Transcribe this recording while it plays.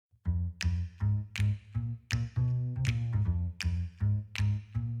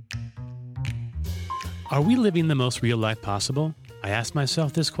Are we living the most real life possible? I ask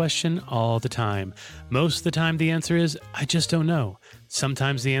myself this question all the time. Most of the time, the answer is, I just don't know.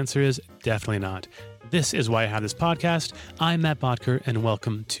 Sometimes the answer is, definitely not. This is why I have this podcast. I'm Matt Botker, and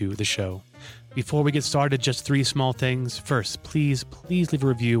welcome to the show. Before we get started, just three small things. First, please leave a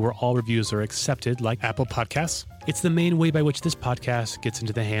review where all reviews are accepted, like Apple Podcasts. It's the main way by which this podcast gets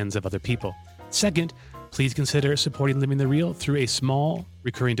into the hands of other people. Second, please consider supporting Living the Real through a small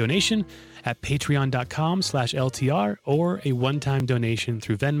recurring donation at patreon.com/LTR or a one-time donation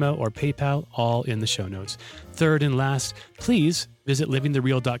through Venmo or PayPal, all in the show notes. Third and last, please visit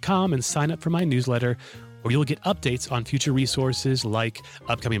livingthereal.com and sign up for my newsletter, where you'll get updates on future resources like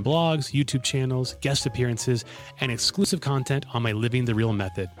upcoming blogs, YouTube channels, guest appearances, and exclusive content on my Living the Real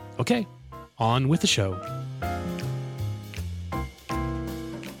method. Okay, on with the show.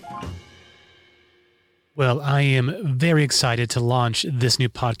 Well, I am very excited to launch this new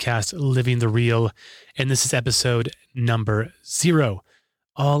podcast, Living the Real, and this is episode number 0,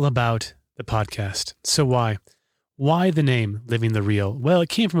 all about the podcast. So why? Why the name Living the Real? Well, it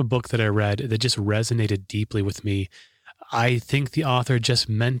came from a book that I read that just resonated deeply with me. I think the author just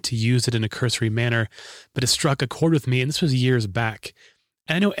meant to use it in a cursory manner, but it struck a chord with me, and this was years back.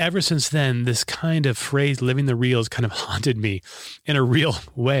 And I know ever since then, this kind of phrase, living the real, has kind of haunted me in a real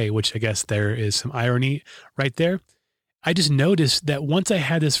way, which I guess there is some irony right there. I just noticed that once I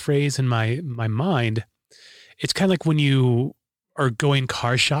had this phrase in my mind, it's kind of like when you are going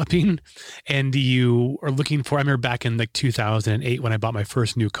car shopping and you are looking for, I remember back in like 2008 when I bought my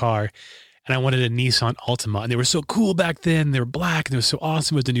first new car and I wanted a Nissan Altima, and they were so cool back then. They were black and they were so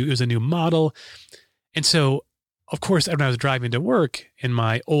awesome. It was a new model. And so, of course, when I was driving to work in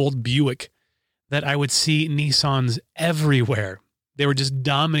my old Buick, that I would see Nissans everywhere. They were just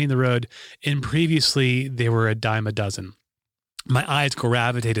dominating the road, and previously they were a dime a dozen. My eyes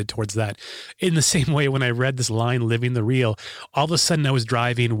gravitated towards that. In the same way, when I read this line, living the real, all of a sudden I was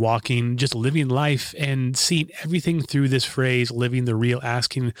driving, walking, just living life and seeing everything through this phrase, living the real,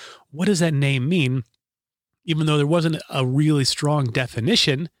 asking, what does that name mean? Even though there wasn't a really strong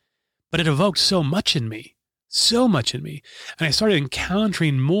definition, but it evoked so much in me. And I started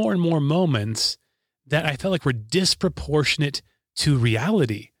encountering more and more moments that I felt like were disproportionate to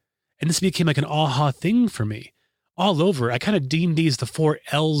reality. And this became like an aha thing for me. All over, I kind of deemed these the 4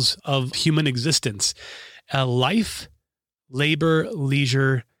 L's of human existence: life, labor,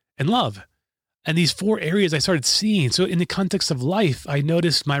 leisure, and love. And these 4 areas I started seeing. So in the context of life, I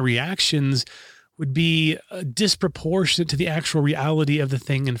noticed my reactions would be disproportionate to the actual reality of the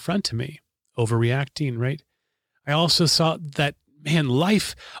thing in front of me. Overreacting, right? I also saw that,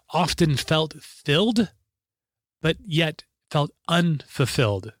 life often felt filled, but yet felt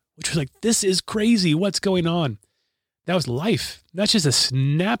unfulfilled, which was like, this is crazy. What's going on? That was life. That's just a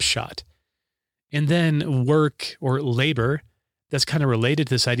snapshot. And then work or labor, that's kind of related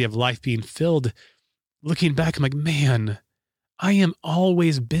to this idea of life being filled. Looking back, I'm like, I am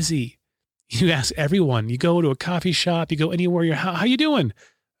always busy. You ask everyone, you go to a coffee shop, you go anywhere, how you doing?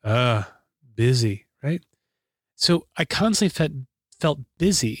 Busy, right? So I constantly felt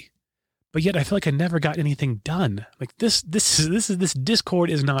busy, but yet I feel like I never got anything done. Like this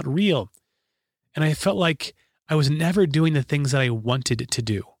discord is not real. And I felt like I was never doing the things that I wanted to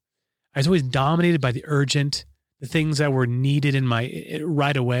do. I was always dominated by the urgent, the things that were needed in my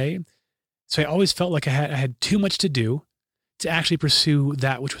right away. So I always felt like I had too much to do to actually pursue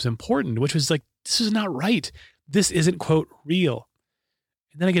that which was important, which was like, this is not right. This isn't, quote, real.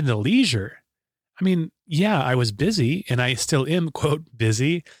 And then I get into leisure. I was busy and I still am, quote,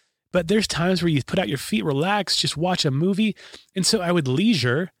 busy, but there's times where you put out your feet, relax, just watch a movie. And so I would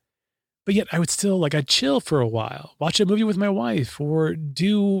leisure, but yet I would still I'd chill for a while, watch a movie with my wife or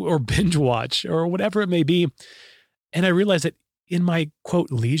binge watch or whatever it may be. And I realized that in my,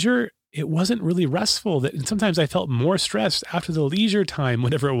 quote, leisure, it wasn't really restful. And sometimes I felt more stressed after the leisure time,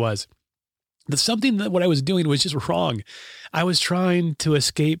 whatever it was. What I was doing was just wrong. I was trying to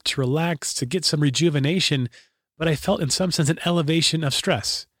escape, to relax, to get some rejuvenation, but I felt in some sense an elevation of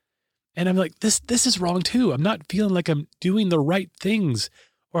stress. And I'm like, this is wrong too. I'm not feeling like I'm doing the right things,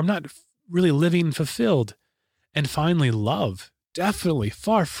 or I'm not really living fulfilled. And finally, love. Definitely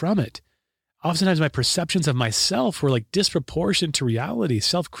far from it. Oftentimes my perceptions of myself were disproportionate to reality,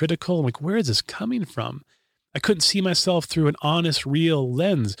 self-critical. I'm like, where is this coming from? I couldn't see myself through an honest, real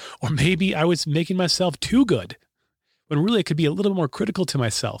lens. Or maybe I was making myself too good, when really I could be a little more critical to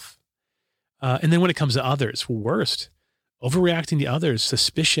myself. And then when it comes to others, worst, overreacting to others,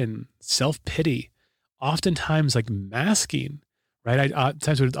 suspicion, self-pity, oftentimes masking, right? I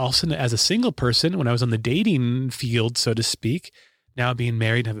times would also, as a single person, when I was on the dating field, so to speak, now being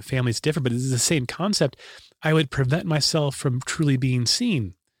married and have a family is different, but it's the same concept. I would prevent myself from truly being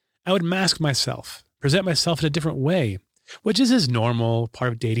seen. I would mask myself, present myself in a different way, which is as normal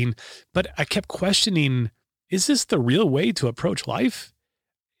part of dating. But I kept questioning, is this the real way to approach life?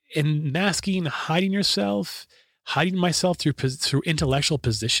 And masking, hiding yourself, hiding myself through intellectual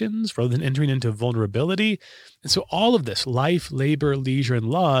positions rather than entering into vulnerability. And so all of this, life, labor, leisure, and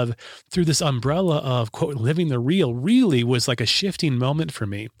love, through this umbrella of, quote, living the real, really was like a shifting moment for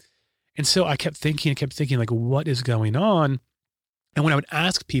me. And so I kept thinking, like, what is going on? And when I would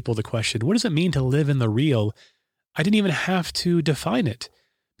ask people the question, what does it mean to live in the real? I didn't even have to define it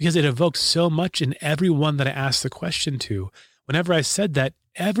because it evoked so much in everyone that I asked the question to. Whenever I said that,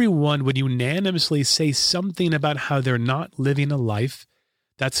 everyone would unanimously say something about how they're not living a life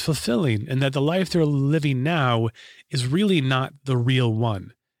that's fulfilling and that the life they're living now is really not the real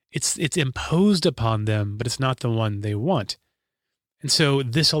one. It's imposed upon them, but it's not the one they want. And so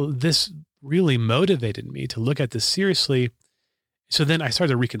this really motivated me to look at this seriously. So then I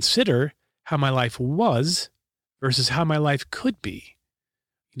started to reconsider how my life was versus how my life could be.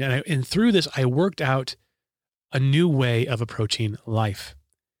 And through this, I worked out a new way of approaching life.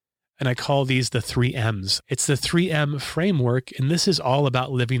 And I call these the 3 M's. It's the 3M framework, and this is all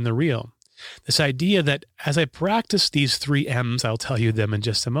about living the real. This idea that as I practice these 3 M's, I'll tell you them in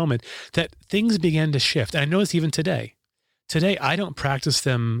just a moment, that things began to shift. And I notice even today. Today, I don't practice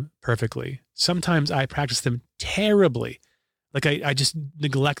them perfectly. Sometimes I practice them terribly. Like I just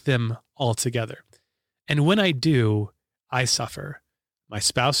neglect them altogether. And when I do, I suffer. My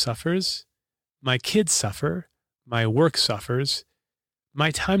spouse suffers. My kids suffer. My work suffers. My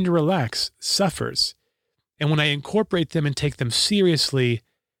time to relax suffers. And when I incorporate them and take them seriously,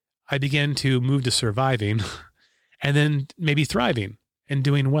 I begin to move to surviving and then maybe thriving and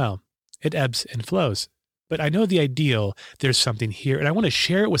doing well. It ebbs and flows. But I know the ideal, there's something here, and I want to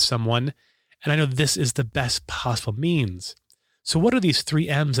share it with someone, and I know this is the best possible means. So what are these 3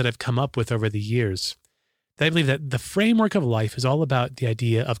 M's that I've come up with over the years? I believe that the framework of life is all about the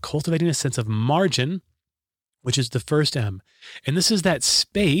idea of cultivating a sense of margin, which is the first M. And this is that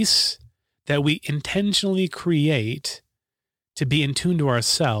space that we intentionally create to be in tune to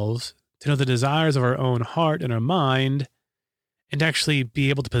ourselves, to know the desires of our own heart and our mind, and to actually be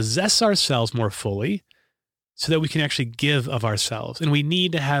able to possess ourselves more fully so that we can actually give of ourselves. And we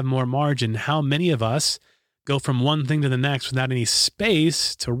need to have more margin. How many of us go from one thing to the next without any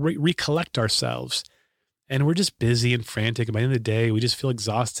space to recollect ourselves? And we're just busy and frantic. And by the end of the day, we just feel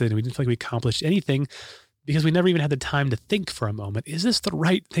exhausted and we didn't feel like we accomplished anything because we never even had the time to think for a moment. Is this the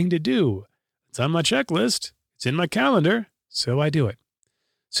right thing to do? It's on my checklist. It's in my calendar. So I do it.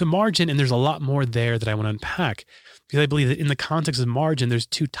 So margin, and there's a lot more there that I want to unpack because I believe that in the context of margin, there's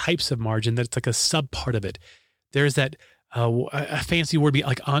 2 types of margin. That's like a sub part of it. There's that a fancy word be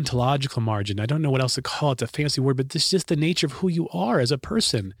like ontological margin. I don't know what else to call it. It's a fancy word, but this is just the nature of who you are as a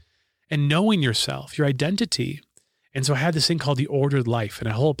person and knowing yourself, your identity. And so I had this thing called the ordered life and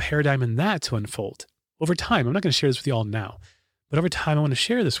a whole paradigm in that to unfold over time. I'm not going to share this with you all now, but over time, I want to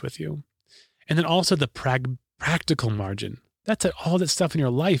share this with you. And then also the practical margin. That's all that stuff in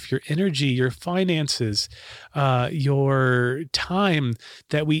your life, your energy, your finances, your time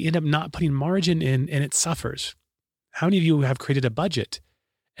that we end up not putting margin in and it suffers. How many of you have created a budget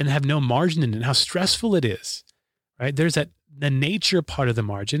and have no margin in it? How stressful it is, right? There's the nature part of the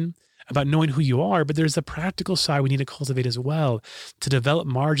margin about knowing who you are, but there's the practical side we need to cultivate as well to develop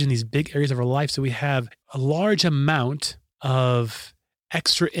margin in these big areas of our life so we have a large amount of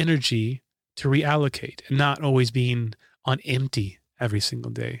extra energy to reallocate and not always being on empty every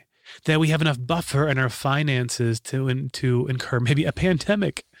single day. That we have enough buffer in our finances to incur maybe a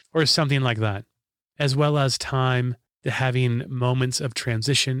pandemic or something like that, as well as time to having moments of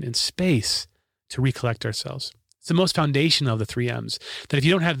transition and space to recollect ourselves. It's the most foundational of the 3 M's, that if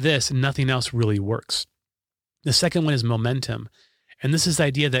you don't have this, nothing else really works. The second one is momentum. And this is the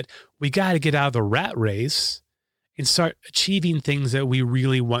idea that we got to get out of the rat race and start achieving things that we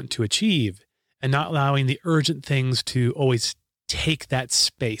really want to achieve and not allowing the urgent things to always take that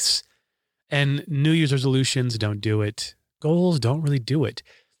space. And New Year's resolutions don't do it. Goals don't really do it.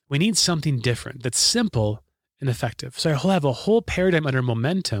 We need something different that's simple and effective. So I have a whole paradigm under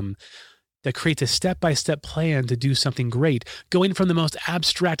momentum that creates a step-by-step plan to do something great, going from the most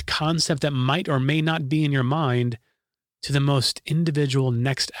abstract concept that might or may not be in your mind to the most individual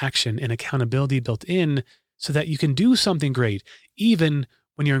next action and accountability built in so that you can do something great, even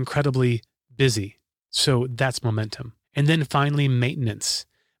when you're incredibly busy. So that's momentum. And then finally, maintenance.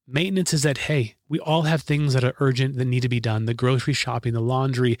 Maintenance is that, hey, we all have things that are urgent that need to be done, the grocery shopping, the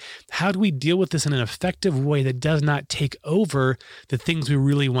laundry. How do we deal with this in an effective way that does not take over the things we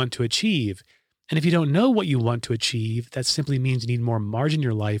really want to achieve? And if you don't know what you want to achieve, that simply means you need more margin in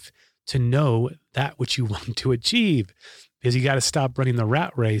your life to know that which you want to achieve, because you got to stop running the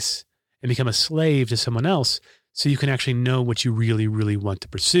rat race and become a slave to someone else so you can actually know what you really, really want to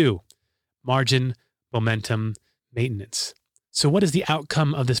pursue. Margin, momentum, maintenance. So what is the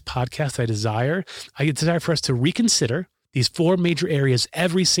outcome of this podcast I desire? I desire for us to reconsider these 4 major areas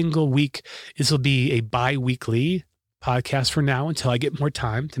every single week. This will be a bi-weekly podcast for now until I get more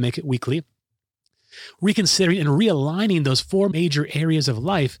time to make it weekly. Reconsidering and realigning those 4 major areas of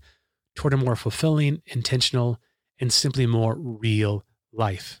life toward a more fulfilling, intentional, and simply more real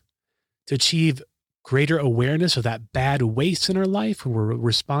life. To achieve greater awareness of that bad waste in our life when we're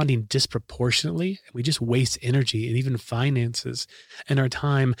responding disproportionately, and we just waste energy and even finances and our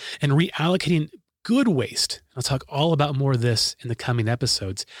time, and reallocating good waste. I'll talk all about more of this in the coming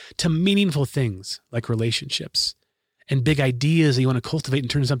episodes, to meaningful things like relationships and big ideas that you want to cultivate and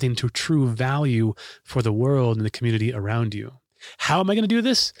turn something into true value for the world and the community around you. How am I going to do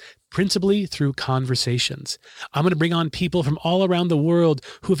this? Principally through conversations. I'm going to bring on people from all around the world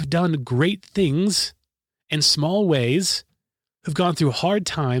who have done great things in small ways, who've gone through hard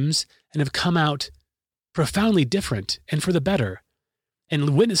times and have come out profoundly different and for the better.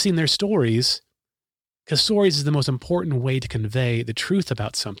 And witnessing their stories, because stories is the most important way to convey the truth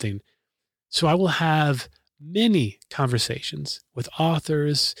about something. So I will have many conversations with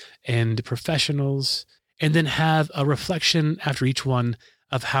authors and professionals, and then have a reflection after each one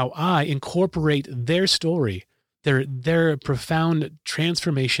of how I incorporate their story, their profound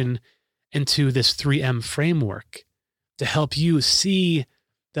transformation into this 3M framework to help you see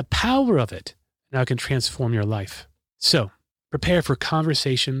the power of it and how it can transform your life. So prepare for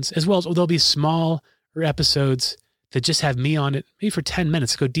conversations, as well as there'll be smaller episodes that just have me on it, maybe for 10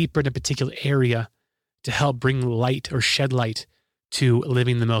 minutes, to go deeper in a particular area to help bring light or shed light to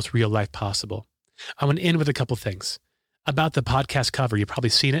living the most real life possible. I'm going to end with a couple things. About the podcast cover, you've probably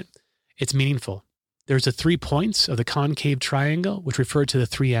seen it. It's meaningful. There's the 3 points of the concave triangle, which refer to the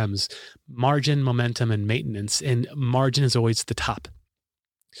 3 M's: margin, momentum, and maintenance. And margin is always the top.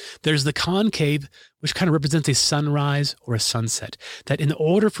 There's the concave, which kind of represents a sunrise or a sunset. That in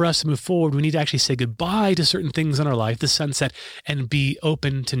order for us to move forward, we need to actually say goodbye to certain things in our life, the sunset, and be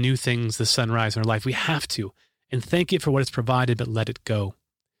open to new things, the sunrise in our life. We have to, and thank it for what it's provided, but let it go.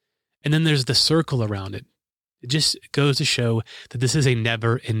 And then there's the circle around it. It just goes to show that this is a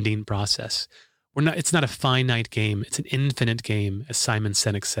never-ending process. It's not a finite game. It's an infinite game, as Simon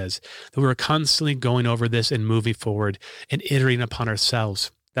Sinek says, that we're constantly going over this and moving forward and iterating upon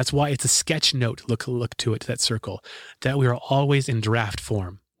ourselves. That's why it's a sketch note look to it, that circle, that we are always in draft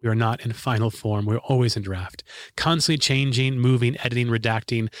form. We are not in final form. We're always in draft, constantly changing, moving, editing,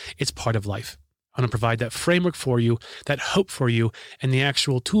 redacting. It's part of life. I'm going to provide that framework for you, that hope for you, and the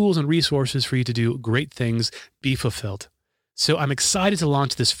actual tools and resources for you to do great things, be fulfilled. So I'm excited to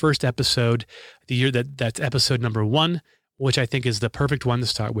launch this first episode, that's episode number 1, which I think is the perfect one to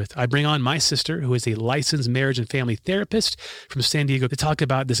start with. I bring on my sister, who is a licensed marriage and family therapist from San Diego, to talk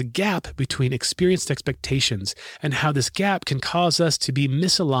about this gap between experienced expectations and how this gap can cause us to be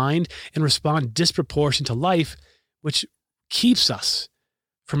misaligned and respond disproportionate to life, which keeps us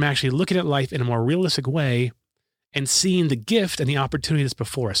from actually looking at life in a more realistic way and seeing the gift and the opportunity that's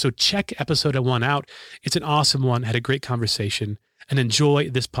before us. So check episode 1 out. It's an awesome one. Had a great conversation, and enjoy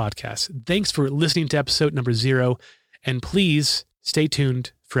this podcast. Thanks for listening to episode number 0, and please stay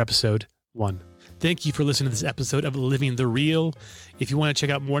tuned for episode 1. Thank you for listening to this episode of Living the Real. If you want to check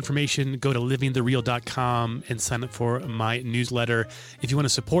out more information, go to livingthereal.com and sign up for my newsletter. If you want to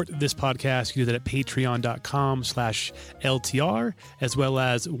support this podcast, you can do that at patreon.com/LTR, as well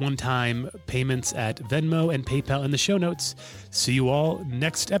as one-time payments at Venmo and PayPal in the show notes. See you all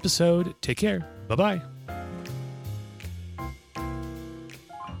next episode. Take care. Bye-bye.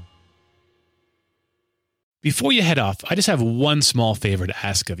 Before you head off, I just have one small favor to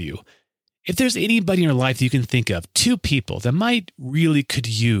ask of you. If there's anybody in your life that you can think of, 2 people that might really could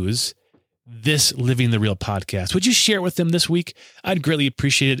use this Living the Real podcast, would you share it with them this week? I'd greatly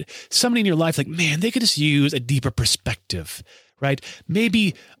appreciate it. Somebody in your life, like, man, they could just use a deeper perspective, right?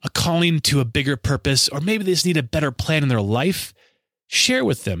 Maybe a calling to a bigger purpose, or maybe they just need a better plan in their life. Share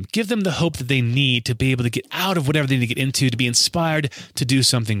with them. Give them the hope that they need to be able to get out of whatever they need to get into, to be inspired to do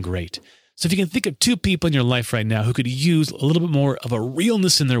something great. So if you can think of 2 people in your life right now who could use a little bit more of a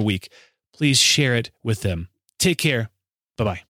realness in their week, please share it with them. Take care. Bye-bye.